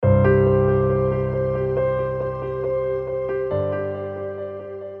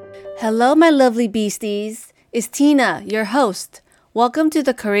Hello, my lovely beasties. It's Tina, your host. Welcome to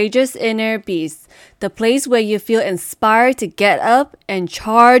the Courageous Inner Beast, the place where you feel inspired to get up and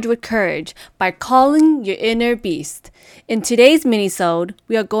charge with courage by calling your inner beast. In today's minisode,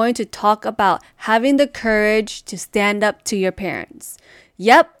 we are going to talk about having the courage to stand up to your parents.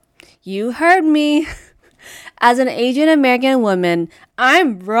 Yep, you heard me. As an Asian American woman,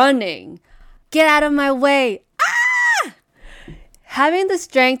 I'm running. Get out of my way. Having the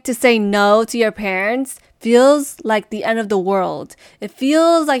strength to say no to your parents feels like the end of the world. It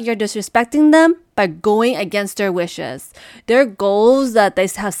feels like you're disrespecting them by going against their wishes. Their goals that they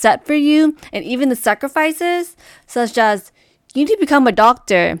have set for you, and even the sacrifices, such as you need to become a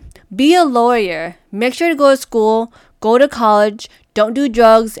doctor, be a lawyer, make sure to go to school, go to college, don't do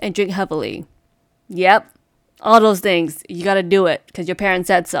drugs, and drink heavily. Yep, all those things. You gotta do it because your parents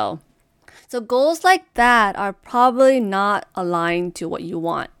said so. So goals like that are probably not aligned to what you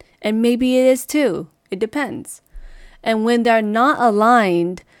want. And maybe it is too. It depends. And when they're not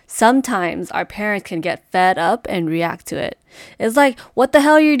aligned, sometimes our parents can get fed up and react to it. It's like, what the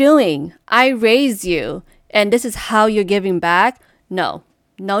hell are you doing? I raised you, and this is how you're giving back? No.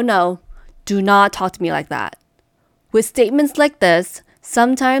 Do not talk to me like that. With statements like this,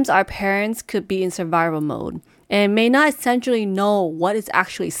 sometimes our parents could be in survival mode and may not essentially know what is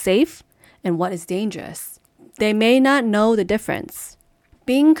actually safe and what is dangerous. They may not know the difference.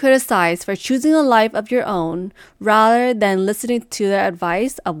 Being criticized for choosing a life of your own rather than listening to their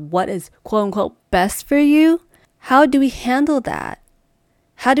advice of what is quote unquote best for you, how do we handle that?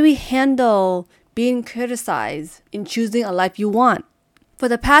 How do we handle being criticized in choosing a life you want? For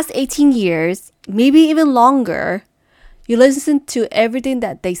the past 18 years, maybe even longer, you listened to everything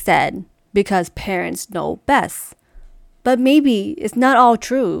that they said because parents know best. But maybe it's not all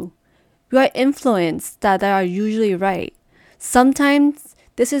true. We are influenced that they are usually right. Sometimes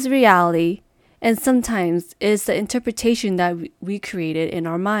this is reality, and sometimes it is the interpretation that we created in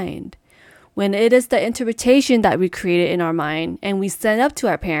our mind. When it is the interpretation that we created in our mind and we stand up to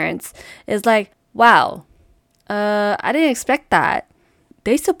our parents, it's like, wow, I didn't expect that.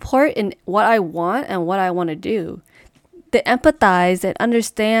 They support in what I want and what I want to do. They empathize and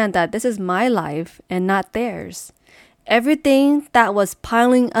understand that this is my life and not theirs. Everything that was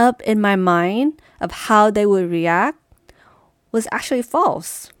piling up in my mind of how they would react was actually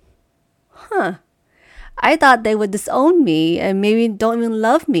false. I thought they would disown me and maybe don't even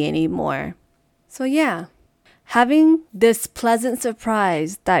love me anymore. So yeah, having this pleasant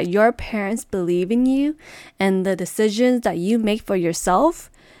surprise that your parents believe in you and the decisions that you make for yourself,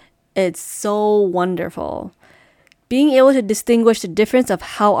 it's so wonderful. Being able to distinguish the difference of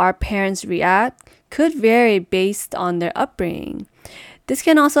how our parents react could vary based on their upbringing. This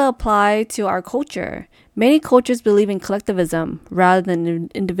can also apply to our culture. Many cultures believe in collectivism rather than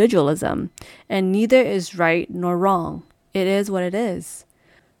individualism, and neither is right nor wrong. It is what it is.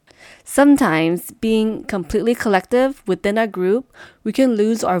 Sometimes, being completely collective within a group, we can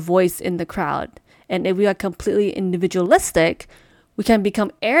lose our voice in the crowd. And if we are completely individualistic, we can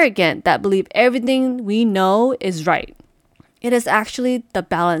become arrogant that believe everything we know is right. It is actually the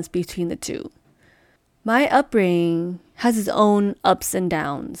balance between the two. My upbringing has its own ups and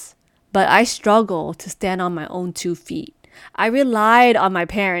downs, but I struggle to stand on my own 2 feet. I relied on my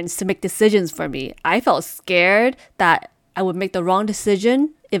parents to make decisions for me. I felt scared that I would make the wrong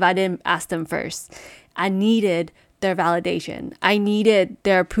decision if I didn't ask them first. I needed their validation. I needed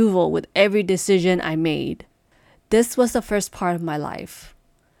their approval with every decision I made. This was the first part of my life.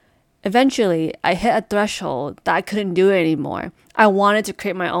 Eventually, I hit a threshold that I couldn't do it anymore. I wanted to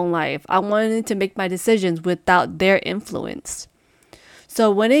create my own life. I wanted to make my decisions without their influence. So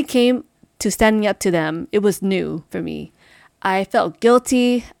when it came to standing up to them, it was new for me. I felt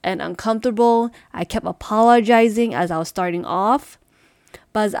guilty and uncomfortable. I kept apologizing as I was starting off.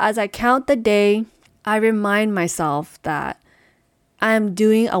 But as I count the day, I remind myself that I am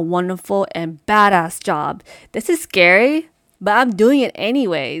doing a wonderful and badass job. This is scary, but I'm doing it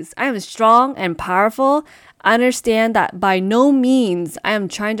anyways. I am strong and powerful. I understand that by no means I am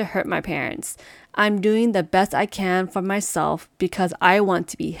trying to hurt my parents. I'm doing the best I can for myself because I want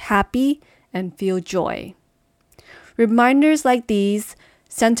to be happy and feel joy. Reminders like these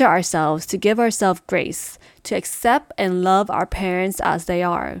center ourselves to give ourselves grace, to accept and love our parents as they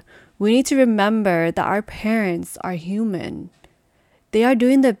are. We need to remember that our parents are human. They are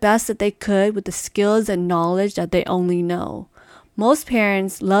doing the best that they could with the skills and knowledge that they only know. Most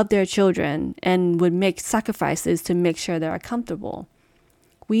parents love their children and would make sacrifices to make sure they are comfortable.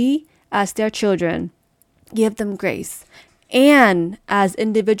 We, as their children, give them grace And as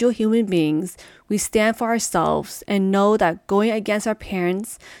individual human beings, we stand for ourselves and know that going against our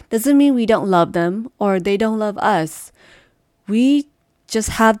parents doesn't mean we don't love them or they don't love us. We just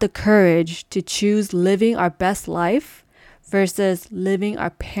have the courage to choose living our best life versus living our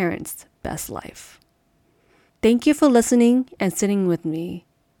parents' best life. Thank you for listening and sitting with me.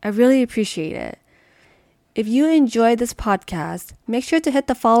 I really appreciate it. If you enjoyed this podcast, make sure to hit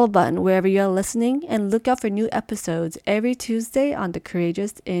the follow button wherever you're listening and look out for new episodes every Tuesday on The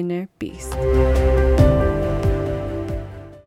Courageous Inner Beast.